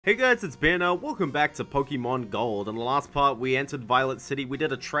Hey guys, it's Biendeo. Welcome back to Pokemon Gold. In the last part, we entered Violet City. We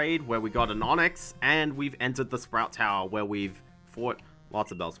did a trade where we got an Onix, and we've entered the Sprout Tower where we've fought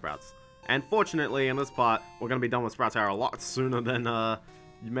lots of Bellsprouts. And fortunately, in this part, we're going to be done with Sprout Tower a lot sooner than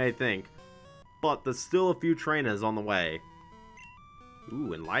you may think. But there's still a few trainers on the way.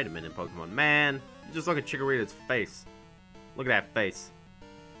 Ooh, Enlightenment in Pokemon. Man, you just look at Chikorita's face. Look at that face.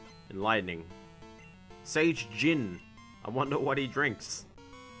 Enlightening. Sage Jin. I wonder what he drinks.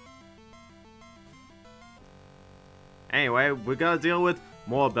 Anyway, we're gonna deal with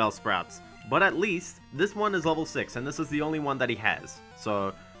more Bellsprouts. But at least, this one is level 6, and this is the only one that he has.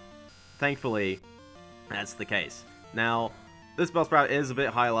 So, thankfully, that's the case. Now, this Bellsprout is a bit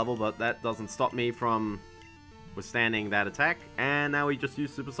higher level, but that doesn't stop me from withstanding that attack. And now we just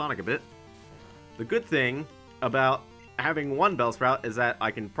use Supersonic a bit. The good thing about having one Bellsprout is that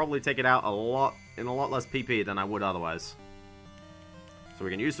I can probably take it out in a lot less PP than I would otherwise. So we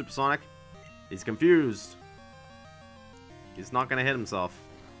can use Supersonic. He's confused. He's not gonna hit himself.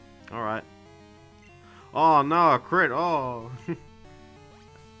 Alright. Oh no, a crit. Oh.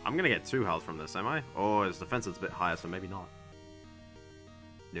 I'm gonna get 2 health from this, am I? Oh, his defense is a bit higher, so maybe not.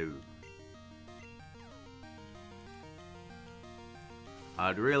 No.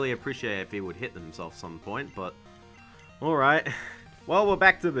 I'd really appreciate if he would hit himself some point, but... Alright. Well, we're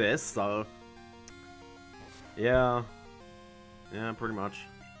back to this, so... Yeah. Yeah, pretty much.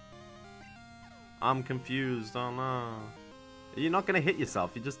 I'm confused, oh no. You're not going to hit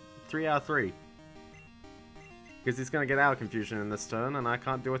yourself, you're just 3 out of 3. Because he's going to get out of confusion in this turn, and I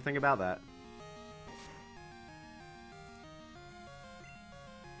can't do a thing about that.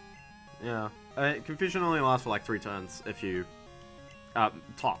 Yeah. Confusion only lasts for like 3 turns if you...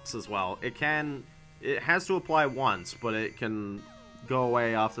 tops as well. It has to apply once, but it can go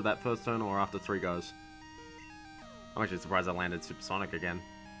away after that first turn or after 3 goes. I'm actually surprised I landed Supersonic again.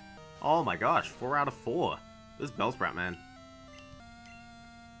 Oh my gosh, 4 out of 4. This Bellsprout, man.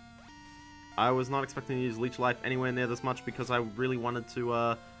 I was not expecting to use Leech Life anywhere near this much because I really wanted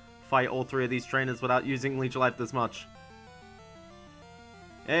to fight all 3 of these trainers without using Leech Life this much.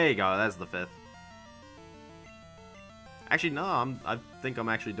 There you go, that's the 5th. Actually, no, I think I'm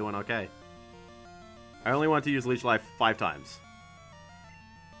actually doing okay. I only wanted to use Leech Life 5 times.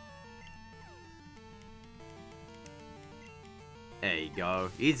 There you go.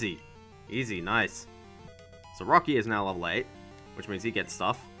 Easy. Easy, nice. So Rocky is now level 8, which means he gets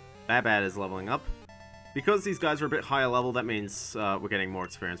stuff. Babad is leveling up. Because these guys are a bit higher level, that means we're getting more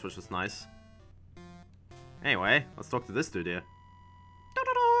experience, which is nice. Anyway, let's talk to this dude here.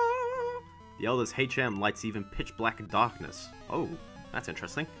 The Elder's HM lights even pitch black darkness. Oh, that's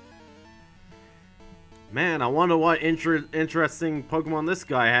interesting. Man, I wonder what interesting Pokemon this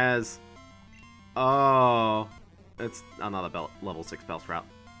guy has. Oh, it's another level 6 Bellsprout.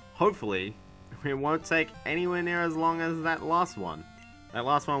 Hopefully, it won't take anywhere near as long as that last one. That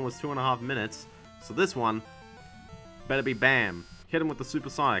last one was 2.5 minutes, so this one better be bam. Hit him with the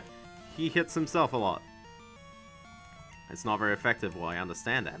Supersonic. He hits himself a lot. It's not very effective, well I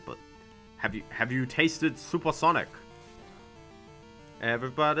understand that, but have you tasted Supersonic?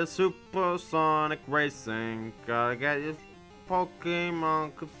 Everybody Supersonic racing, gotta get your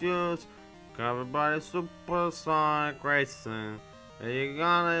Pokemon confused. Everybody Supersonic racing. You're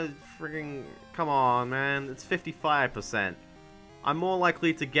gonna freaking... Come on, man. It's 55%. I'm more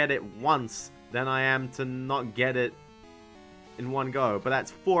likely to get it once than I am to not get it in one go. But that's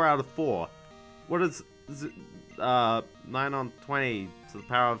 4 out of 4. What is it? 9 on 20 to the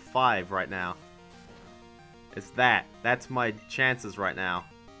power of 5 right now. It's that. That's my chances right now.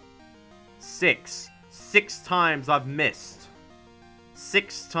 6. 6 times I've missed.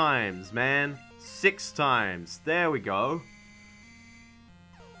 6 times, man. 6 times. There we go.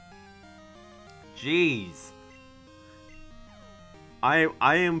 Jeez. I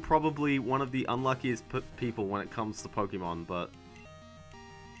am probably one of the unluckiest people when it comes to Pokemon, but...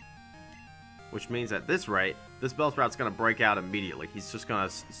 Which means at this rate, this Bellsprout's gonna break out immediately. He's just gonna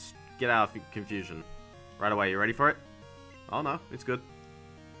get out of confusion. Right away, you ready for it? Oh no, it's good.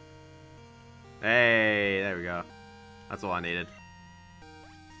 Hey, there we go. That's all I needed.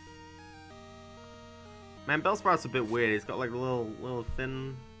 Man, Bellsprout's a bit weird. He's got like a little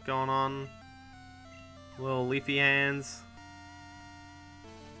fin going on. Little leafy hands.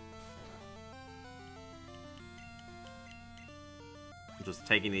 I'm just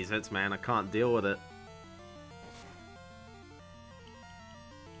taking these hits, man. I can't deal with it.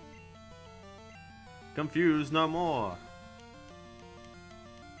 Confused no more.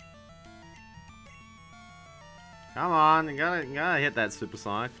 Come on, you gotta hit that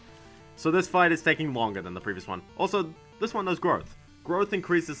Supersonic. So this fight is taking longer than the previous one. Also, this one knows growth. growth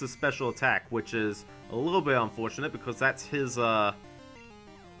increases his special attack, which is a little bit unfortunate because that's his,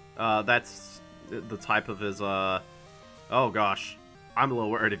 that's the type of his, oh gosh. I'm a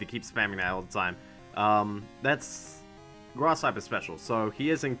little worried if he keeps spamming that all the time. That's grass type is special, so he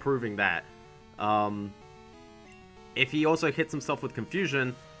is improving that. If he also hits himself with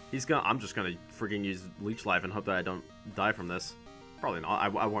confusion, I'm just gonna freaking use Leech Life and hope that I don't die from this. Probably not.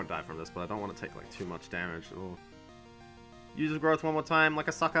 I won't die from this, but I don't want to take like too much damage. Ooh. Use growth one more time like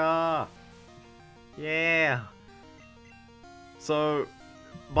a sucker. Yeah. So,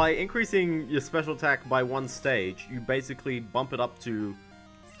 by increasing your special attack by one stage, you basically bump it up to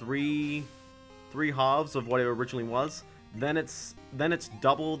three halves of what it originally was. Then it's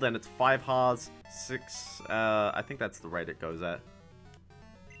double, then it's 5 halves, 6, I think that's the rate it goes at.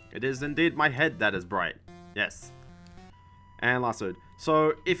 It is indeed my head that is bright. Yes. And lassoed.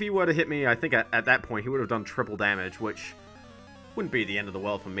 So, if he were to hit me, I think at that point he would have done triple damage, which wouldn't be the end of the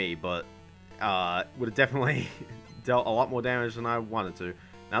world for me, but would have definitely dealt a lot more damage than I wanted to.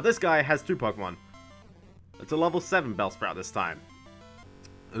 Now, this guy has 2 Pokemon. It's a level 7 Bellsprout this time.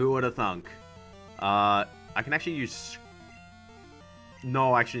 Who would have thunk? I can actually use...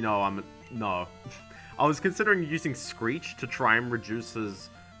 No, actually, no, no. I was considering using Screech to try and reduce his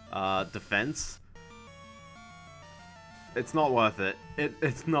defense. It's not worth it.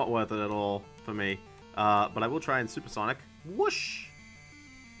 It's not worth it at all for me. But I will try and Supersonic. Whoosh!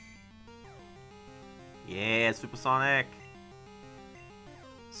 Yeah, Supersonic!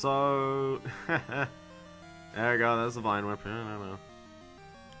 So... there we go, there's the Vine Whip. I don't know.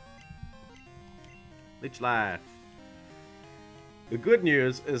 Leech Life. The good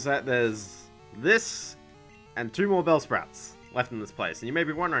news is that there's this and 2 more Bellsprouts left in this place. And you may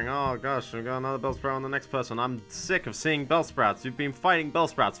be wondering, oh gosh, we've got another Bellsprout on the next person. I'm sick of seeing Bellsprouts. You've been fighting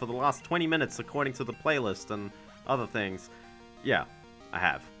Bellsprouts for the last 20 minutes according to the playlist and other things. Yeah, I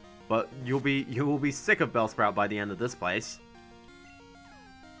have. But you will be sick of Bellsprout by the end of this place.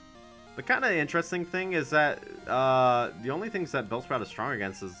 The kind of interesting thing is that the only things that Bellsprout is strong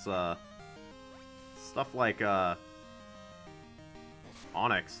against is stuff like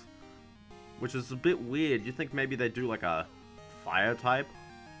Onyx, which is a bit weird. You think maybe they do like a fire type?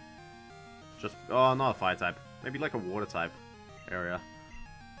 Oh, not a fire type. Maybe like a water type area.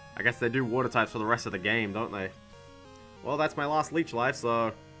 I guess they do water types for the rest of the game, don't they? Well, that's my last Leech Life,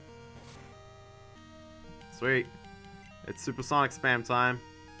 so... Sweet. It's Supersonic spam time.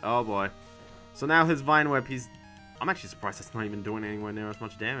 Oh boy. So now his Vine Whip, I'm actually surprised that's not even doing anywhere near as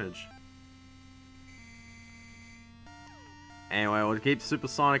much damage. Anyway, we'll keep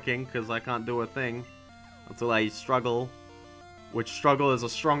Supersonicking, because I can't do a thing until I struggle. Which struggle is a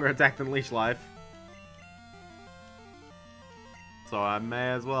stronger attack than Leech Life. So I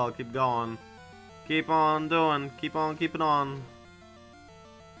may as well keep going. Keep on doing. Keep on keeping on.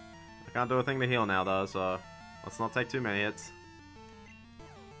 I can't do a thing to heal now, though, so let's not take too many hits.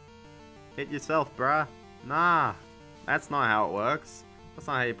 Hit yourself, bruh. Nah, that's not how it works. That's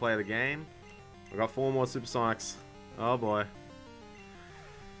not how you play the game. We got 4 more Supersonics. Oh boy.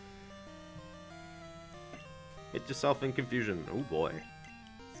 Hit yourself in confusion. Oh boy.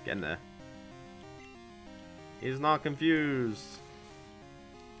 It's getting there. He's not confused.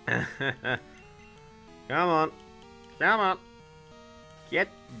 Come on. Come on. Get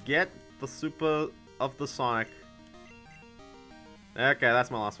the super of the Sonic. Okay,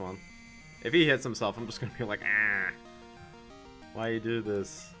 that's my last one. If he hits himself, I'm just gonna be like, ah. Why you do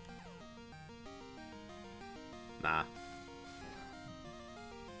this? Nah.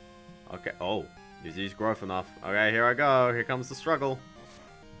 Okay, oh. He's used growth enough. Okay, here I go. Here comes the struggle.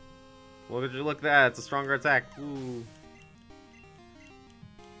 Look at you, look at that. It's a stronger attack. Ooh.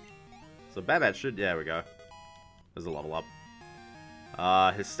 So Babat should, yeah, there we go. There's a level up.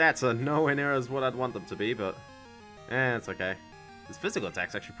 His stats are nowhere near as what I'd want them to be, but it's okay. His physical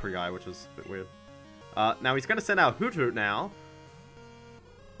attack's actually pretty high, which is a bit weird. Now he's gonna send out Hoot Hoot now.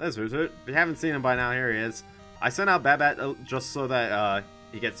 There's Hoot Hoot. If you haven't seen him by now, here he is. I sent out Babat just so that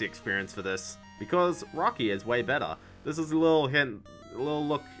he gets the experience for this, because Rocky is way better. This is a little hint, a little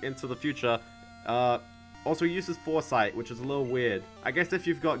look into the future. Also, he uses Foresight, which is a little weird. I guess if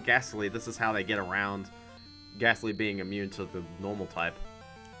you've got Ghastly, this is how they get around Ghastly being immune to the normal type.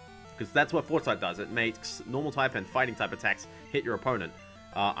 Because that's what Foresight does. It makes normal type and fighting type attacks hit your opponent.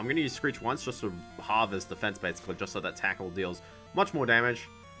 I'm going to use Screech once just to halve his defense, basically, just so that Tackle deals much more damage.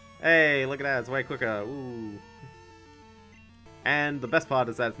 Hey, look at that. It's way quicker. Ooh. And the best part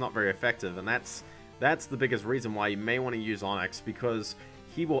is that it's not very effective, and that's the biggest reason why you may want to use Onyx, because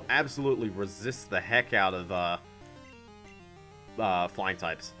he will absolutely resist the heck out of flying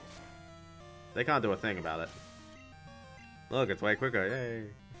types. They can't do a thing about it. Look, it's way quicker.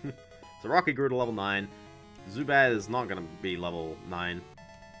 Yay. So Rocky grew to level 9. Zubat is not going to be level 9.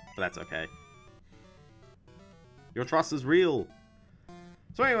 But that's okay. Your trust is real.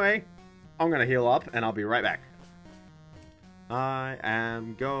 So anyway, I'm going to heal up and I'll be right back. I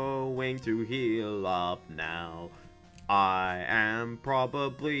am going to heal up now. I am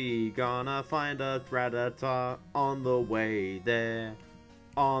probably gonna find a Predator on the way there.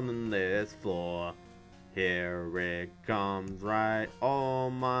 On this floor. Here it comes right. Oh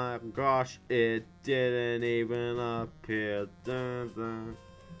my gosh, it didn't even appear. Dun, dun.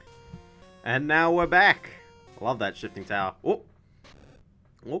 And now we're back. I love that shifting tower. Oh.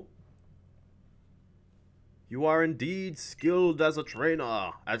 Oh. You are indeed skilled as a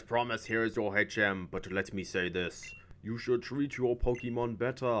trainer. As promised, here is your HM, but let me say this. You should treat your Pokemon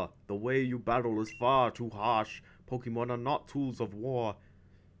better. The way you battle is far too harsh. Pokemon are not tools of war.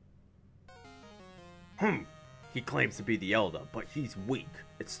 He claims to be the Elder, but he's weak.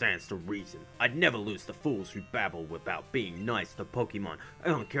 It stands to reason. I'd never lose to fools who babble about being nice to Pokemon. I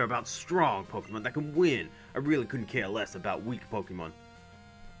don't care about strong Pokemon that can win. I really couldn't care less about weak Pokemon.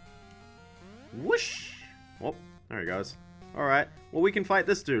 Whoosh! Oh, there he goes. Alright, well we can fight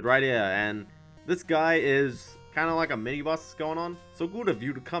this dude right here, and this guy is kind of like a mini-boss going on. So good of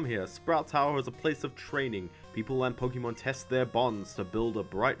you to come here. Sprout Tower is a place of training. People and Pokemon test their bonds to build a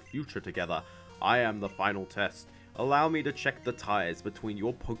bright future together. I am the final test. Allow me to check the ties between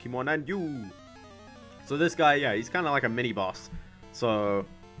your Pokemon and you. So this guy, yeah, he's kind of like a mini-boss. So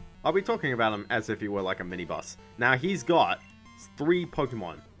I'll be talking about him as if he were like a mini-boss. Now he's got 3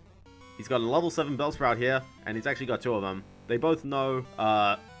 Pokemon. He's got a level 7 Bellsprout here, and he's actually got 2 of them. They both know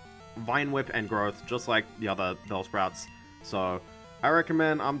Vine Whip and Growth, just like the other Bellsprouts. So I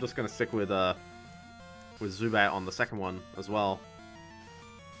recommend I'm just going to stick with Zubat on the second one as well.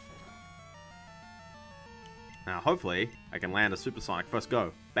 Now, hopefully, I can land a Supersonic. First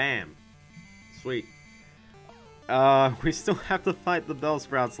go. Bam. Sweet. We still have to fight the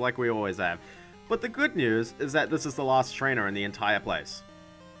Bellsprouts like we always have. But the good news is that this is the last trainer in the entire place.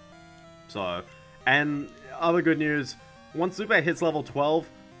 So, and other good news, once Zubat hits level 12,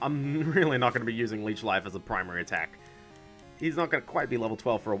 I'm really not going to be using Leech Life as a primary attack. He's not going to quite be level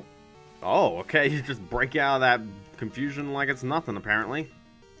 12 for a... Oh, okay, you just break out of that confusion like it's nothing, apparently.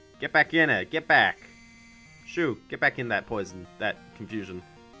 Get back in it. Get back. Shoo, get back in that poison, that confusion,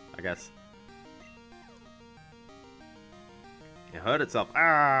 I guess. It hurt itself.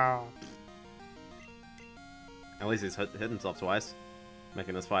 Ah! At least he's hit himself twice,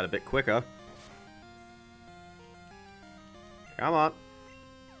 making this fight a bit quicker. Come on.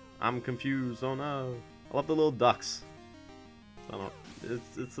 I'm confused. Oh no. I love the little ducks. I don't know.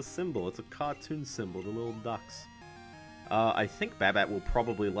 It's a symbol. It's a cartoon symbol, the little ducks. I think Babat will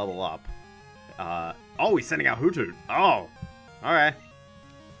probably level up. Oh, he's sending out Hoothoot. Oh, alright.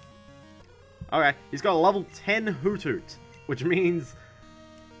 Okay, he's got a level 10 Hoothoot, which means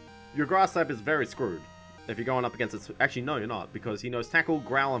your grass type is very screwed if you're going up against it. Actually, no, you're not, because he knows Tackle,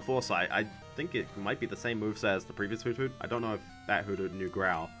 Growl, and Foresight. I think it might be the same moveset as the previous Hoothoot. I don't know if that Hoothoot knew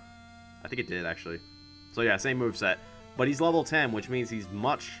Growl. I think it did, actually. So yeah, same moveset. But he's level 10, which means he's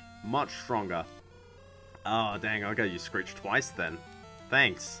much, much stronger. Oh, dang, okay, you screeched twice then.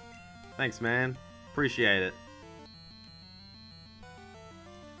 Thanks. Thanks, man. Appreciate it.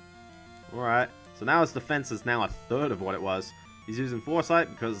 Alright, so now his defense is now a third of what it was. He's using Foresight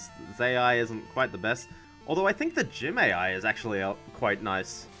because his AI isn't quite the best. Although I think the gym AI is actually quite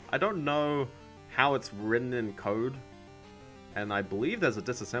nice. I don't know how it's written in code. And I believe there's a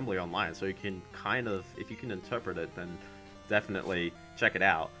disassembly online, so you can kind of, if you can interpret it, then definitely check it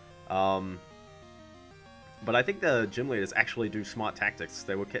out. But I think the gym leaders actually do smart tactics.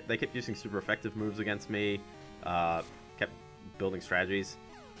 They kept using super effective moves against me, kept building strategies.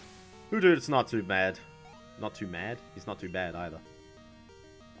 Hoothoot, it's not too bad. Not too mad? He's not too bad either.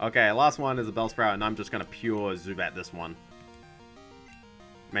 Okay, last one is a Bellsprout, and I'm just going to pure Zubat this one.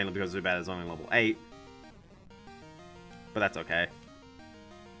 Mainly because Zubat is only level 8. But that's okay.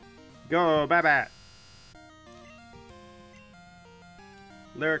 Go, Babat!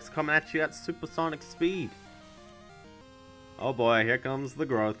 Lyrics coming at you at supersonic speed. Oh boy, here comes the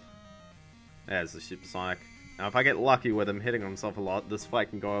growth. There's the supersonic. Now if I get lucky with him hitting himself a lot, this fight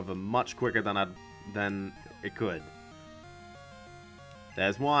can go over much quicker than it could.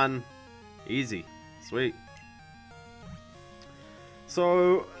 There's one. Easy. Sweet.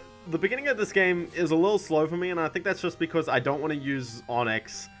 So, the beginning of this game is a little slow for me, and I think that's just because I don't want to use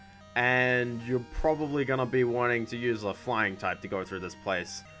Onix, and you're probably going to be wanting to use a flying type to go through this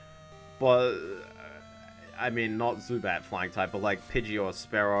place. But, I mean, not Zubat flying type, but like Pidgey or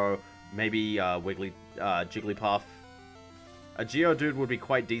Sparrow, maybe Jigglypuff. A Geodude would be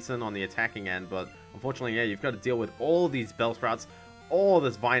quite decent on the attacking end, but unfortunately, yeah, you've got to deal with all these Bellsprouts, all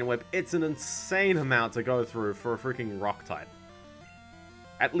this Vine Whip. It's an insane amount to go through for a freaking Rock type.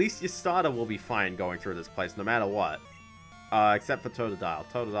 At least your starter will be fine going through this place, no matter what. Except for Totodile.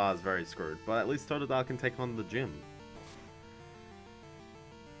 Totodile is very screwed, but at least Totodile can take on the gym.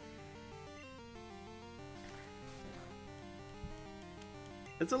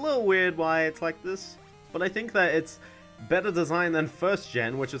 It's a little weird why it's like this, but I think that it's better design than first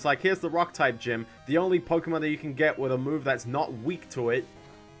gen, which is like, here's the Rock type gym. The only Pokemon that you can get with a move that's not weak to it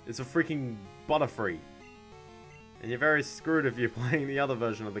is a freaking Butterfree. And you're very screwed if you're playing the other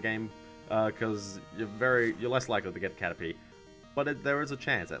version of the game, because you're less likely to get Caterpie. But there is a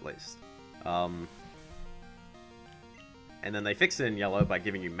chance, at least. And then they fix it in yellow by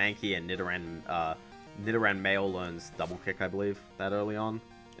giving you Mankey and Nidoran. Nidoran male learns Double Kick, I believe, that early on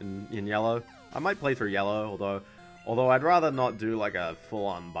in yellow. I might play through yellow, although I'd rather not do like a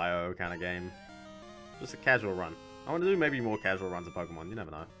full-on bio kind of game. Just a casual run. I want to do maybe more casual runs of Pokemon. You never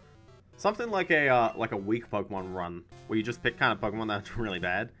know. Something like a weak Pokemon run, where you just pick kind of Pokemon that's really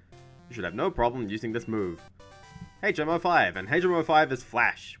bad. You should have no problem using this move. HM05, and HM05 is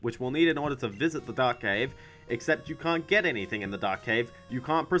Flash, which we'll need in order to visit the Dark Cave, except you can't get anything in the Dark Cave. You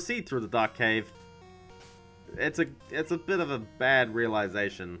can't proceed through the Dark Cave. It's a bit of a bad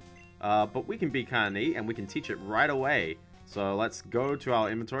realization, but we can be kind of neat, and we can teach it right away. So let's go to our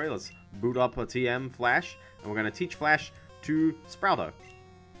inventory, let's boot up a TM Flash, and we're going to teach Flash to Sprouto.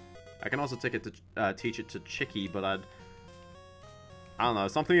 I can also teach it to Chicky, but I don't know,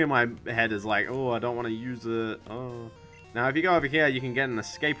 something in my head is like, oh, I don't want to use it. Oh. Now, if you go over here, you can get an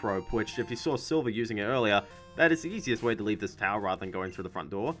escape rope, which, if you saw Silver using it earlier, that is the easiest way to leave this tower rather than going through the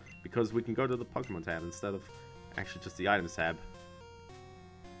front door, because we can go to the Pokemon tab instead of actually just the items tab.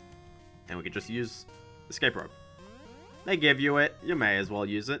 And we can just use escape rope. They give you it, you may as well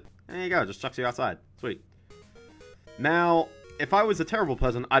use it. And there you go, just chucks you outside. Sweet. Now, if I was a terrible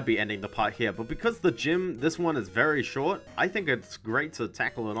person, I'd be ending the part here, but because the gym, this one is very short, I think it's great to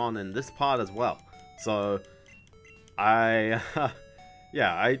tackle it on in this part as well. So, yeah,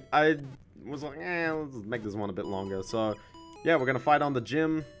 I was like, let's make this one a bit longer. So, yeah, we're gonna fight on the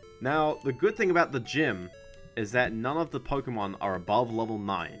gym. Now, the good thing about the gym is that none of the Pokemon are above level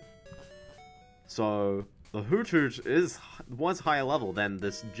 9. So, the Hoothoot was higher level than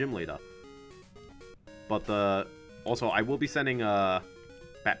this gym leader. But also, I will be sending Bat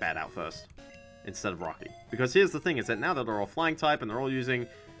out first, instead of Rocky. Because here's the thing, is that now that they're all flying type, and they're all using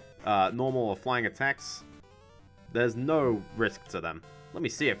normal or flying attacks, there's no risk to them. Let me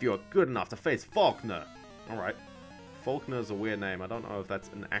see if you're good enough to face Faulkner. Alright. Faulkner's a weird name. I don't know if that's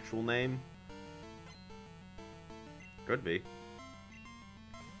an actual name. Could be.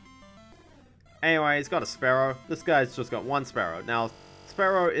 Anyway, he's got a Sparrow. This guy's just got one Sparrow. Now,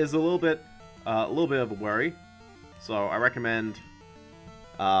 Sparrow is a little bit of a worry. So I recommend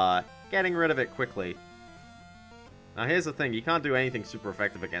getting rid of it quickly. Now here's the thing, you can't do anything super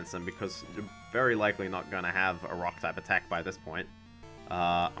effective against them because you're very likely not going to have a rock type attack by this point.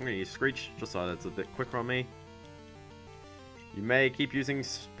 I'm going to use Screech just so that it's a bit quicker on me. You may keep using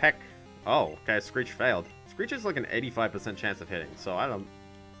Peck. Oh, okay, Screech failed. Screech is like an 85% chance of hitting, so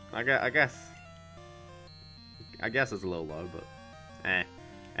I guess it's a little low, but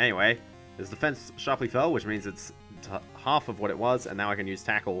Anyway, his defense sharply fell, which means it's half of what it was, and now I can use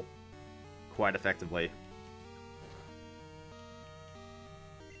Tackle quite effectively.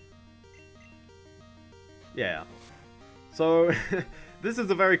 Yeah. So, this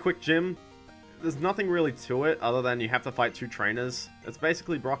is a very quick gym. There's nothing really to it other than you have to fight 2 trainers. It's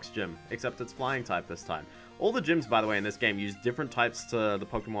basically Brock's gym, except it's flying type this time. All the gyms, by the way, in this game use different types to the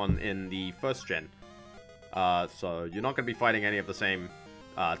Pokemon in the first gen. So you're not going to be fighting any of the same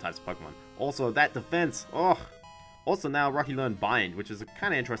types of Pokemon. Also, that defense, oh! Also now Rocky learned Bind, which is a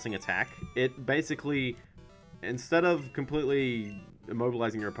kind of interesting attack. It basically, instead of completely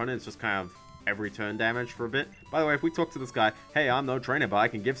immobilizing your opponent, it's just kind of every turn damage for a bit. By the way, if we talk to this guy, hey, I'm no trainer, but I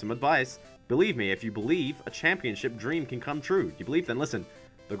can give some advice. Believe me, if you believe, a championship dream can come true. Do you believe? Then listen.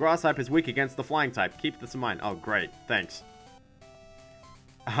 The grass type is weak against the flying type. Keep this in mind. Oh, great. Thanks.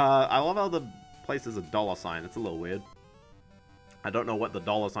 I love how the place is a $sign. It's a little weird. I don't know what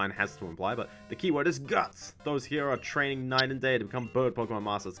the $sign has to imply, but the keyword is guts. Those here are training night and day to become bird Pokemon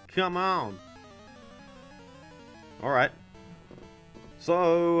masters. Come on! Alright.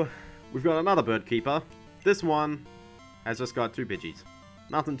 So, we've got another bird keeper. This one has just got 2 Pidgeys.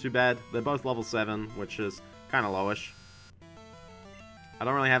 Nothing too bad. They're both level 7, which is kind of lowish. I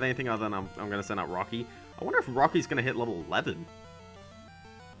don't really have anything other than I'm going to send out Rocky. I wonder if Rocky's going to hit level 11.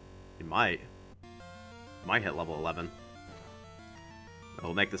 He might. Might hit level 11.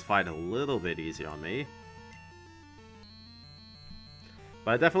 It'll make this fight a little bit easier on me.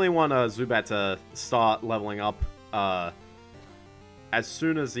 But I definitely want Zubat to start leveling up as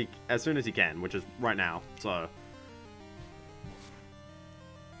soon as he can, which is right now. So,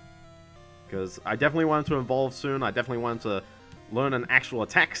 because I definitely want him to evolve soon. I definitely want him to learn an actual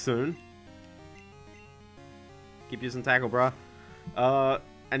attack soon. Keep using Tackle, bruh.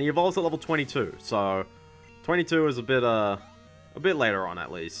 And he evolves at level 22, so 22 is a bit later on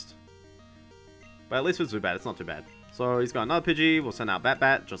at least. But at least with Zubat, it's not too bad. So he's got another Pidgey. We'll send out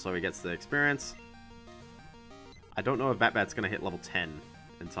Bat just so he gets the experience. I don't know if Bat's gonna hit level 10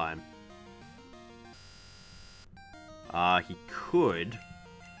 in time. He could.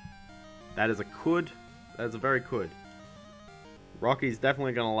 That is a could. That is a very could. Rocky's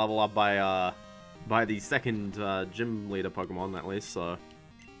definitely gonna level up by the second gym leader Pokemon at least. So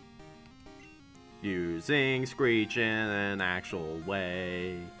using Screech in an actual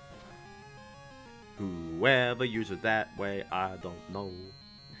way. Whoever uses it that way, I don't know.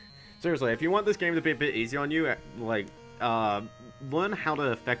 Seriously, if you want this game to be a bit easier on you, like, learn how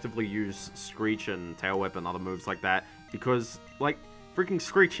to effectively use Screech and Tail Whip and other moves like that. Because, like, freaking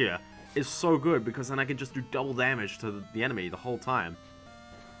Screech here is so good because then I can just do double damage to the enemy the whole time.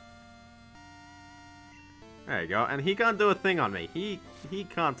 There you go. And he can't do a thing on me. He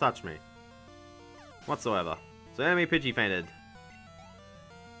can't touch me. Whatsoever. So enemy Pidgey fainted.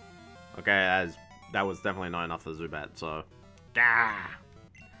 Okay, that was definitely not enough for Zubat, so... Gah!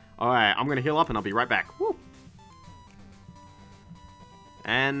 Alright, I'm gonna heal up and I'll be right back. Woo!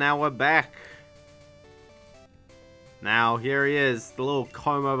 And now we're back. Now, here he is, the little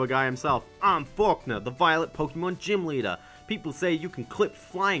comb-over guy himself. I'm Faulkner, the Violet Pokemon Gym Leader. People say you can clip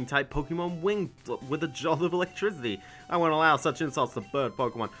flying-type Pokemon wings with a jolt of electricity. I won't allow such insults to bird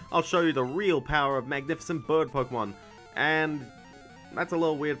Pokemon. I'll show you the real power of magnificent bird Pokemon. And that's a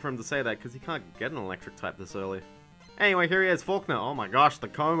little weird for him to say that, because he can't get an electric type this early. Anyway, here he is, Faulkner. Oh my gosh, the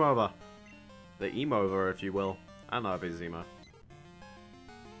comb-over. The emo-over, if you will. I don't know if he's emo.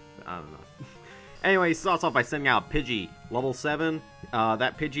 I don't know. Anyway, he starts off by sending out Pidgey, level 7.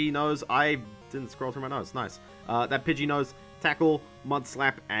 That Pidgey knows... I didn't scroll through my notes, nice. That Pidgey knows Tackle, Mud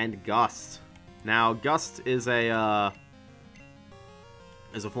Slap, and Gust. Now, Gust is a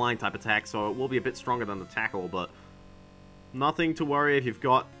flying type attack, so it will be a bit stronger than the Tackle, but nothing to worry if you've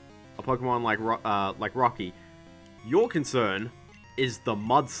got a Pokemon like Rocky. Your concern is the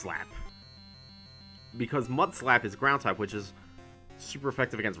Mud Slap. Because Mud Slap is ground type, which is super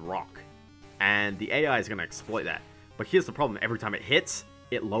effective against rock. And the AI is going to exploit that. But here's the problem. Every time it hits,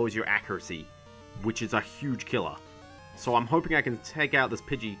 it lowers your accuracy, which is a huge killer. So I'm hoping I can take out this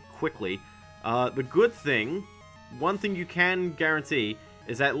Pidgey quickly. The good thing, one thing you can guarantee,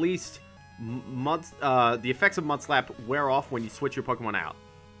 is at least the effects of Mud Slap wear off when you switch your Pokemon out.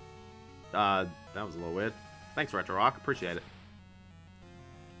 That was a little weird. Thanks, RetroArc. Appreciate it.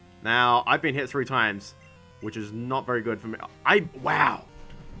 Now, I've been hit 3 times, which is not very good for me. Wow!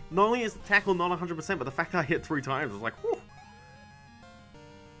 Not only is the Tackle not 100%, but the fact that I hit 3 times is like, whew.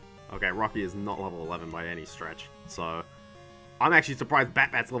 Okay, Rocky is not level 11 by any stretch, so... I'm actually surprised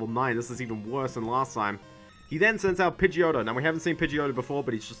Bat's level 9. This is even worse than last time. He then sends out Pidgeotto. Now, we haven't seen Pidgeotto before,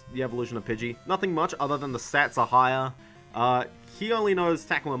 but he's just the evolution of Pidgey. Nothing much other than the stats are higher. He only knows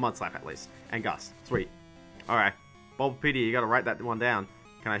Tackle and Mud Slap, at least. And Gust. Sweet. Alright. Bulbapedia, you gotta write that one down.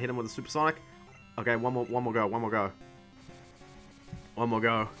 Can I hit him with a Supersonic? Okay, one more go, one more go. One more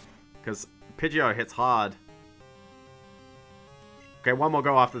go. Because Pidgeotto hits hard. Okay, one more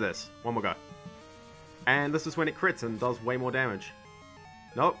go after this. One more go. And this is when it crits and does way more damage.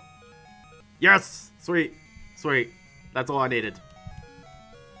 Nope. Yes! Sweet. Sweet. That's all I needed.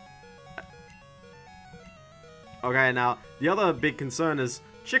 Okay, now, the other big concern is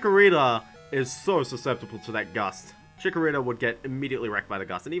Chikorita is so susceptible to that Gust. Chikorita would get immediately wrecked by the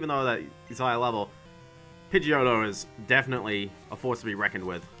Gust, and even though that he's higher level, Pidgeotto is definitely a force to be reckoned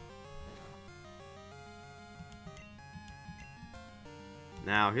with.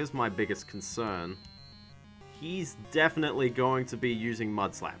 Now, here's my biggest concern. He's definitely going to be using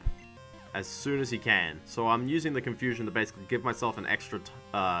Mud Slap as soon as he can. So I'm using the Confusion to basically give myself an extra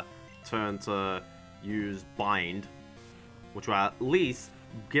turn to use Bind, which will at least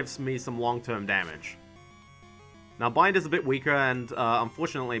gives me some long-term damage. Now, Bind is a bit weaker, and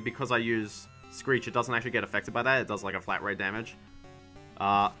unfortunately, because I use Screech, it doesn't actually get affected by that. It does like a flat rate damage.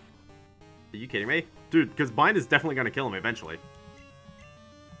 Are you kidding me? Dude, because Bind is definitely going to kill him eventually.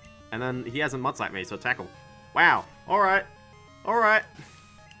 And then he hasn't Mud Slapped me, so Tackle. Wow. Alright. Alright.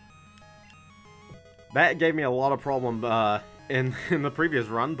 That gave me a lot of problem in the previous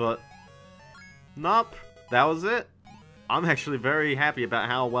run, but... Nope. That was it. I'm actually very happy about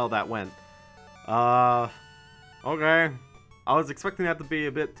how well that went. Okay. I was expecting that to be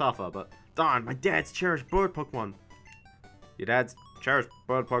a bit tougher, but darn, my dad's cherished bird Pokemon. Your dad's cherished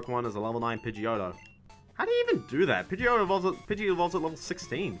bird Pokemon is a level 9 Pidgeotto. How do you even do that? Pidgey evolves at level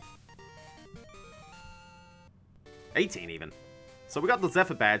 16. 18 even. So we got the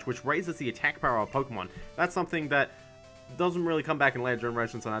Zephyr badge, which raises the attack power of Pokemon. That's something that doesn't really come back in later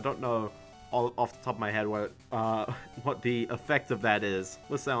generations, and I don't know off the top of my head what the effect of that is.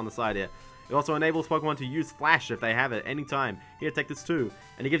 Let's say on the side here. It also enables Pokemon to use Flash if they have it anytime. Here, take this too.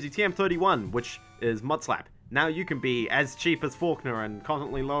 And it gives you TM31, which is Mud Slap. Now you can be as cheap as Faulkner and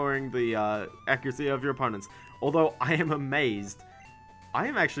constantly lowering the accuracy of your opponents. Although I am amazed. I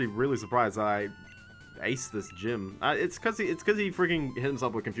am actually really surprised that I aced this gym. It's because he freaking hit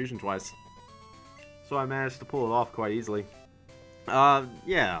himself with Confusion twice. So I managed to pull it off quite easily.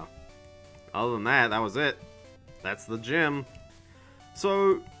 Yeah. Other than that, that was it. That's the gym.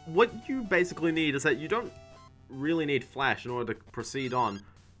 So, what you basically need is that you don't really need Flash in order to proceed on.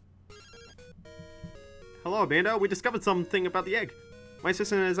 Hello, Biendeo. We discovered something about the egg. My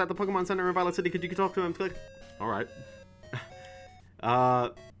assistant is at the Pokemon Center in Violet City. Could you talk to him? Click. Alright.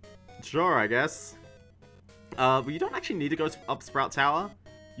 Sure, I guess. But you don't actually need to go up Sprout Tower.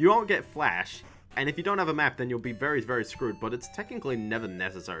 You won't get Flash. And if you don't have a map, then you'll be very, very screwed. But it's technically never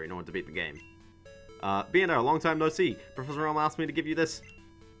necessary in order to beat the game. Biendeo, long time no see. Professor Realm asked me to give you this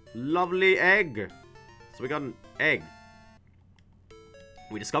lovely egg. So we got an egg.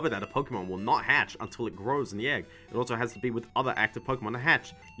 We discovered that a Pokemon will not hatch until it grows in the egg. It also has to be with other active Pokemon to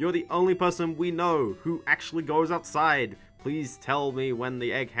hatch. You're the only person we know who actually goes outside. Please tell me when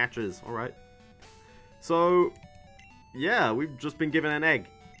the egg hatches. Alright. So, yeah, we've just been given an egg.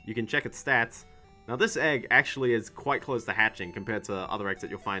 You can check its stats. Now this egg actually is quite close to hatching compared to other eggs that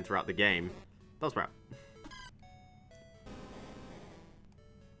you'll find throughout the game. Bellsprout.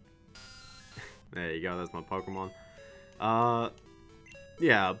 There you go, that's my Pokemon.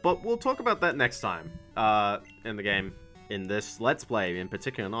 Yeah, but we'll talk about that next time. In the game. In this Let's Play in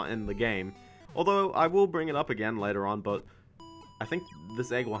particular, not in the game. Although, I will bring it up again later on, but I think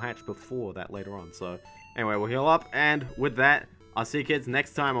this egg will hatch before that later on, so... Anyway, we'll heal up, and with that, I'll see you kids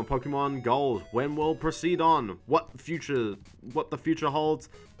next time on Pokemon Gold, when we'll proceed on what the future holds,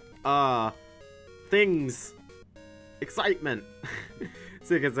 things, excitement.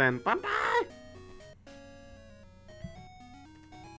 See you kids then, bye-bye!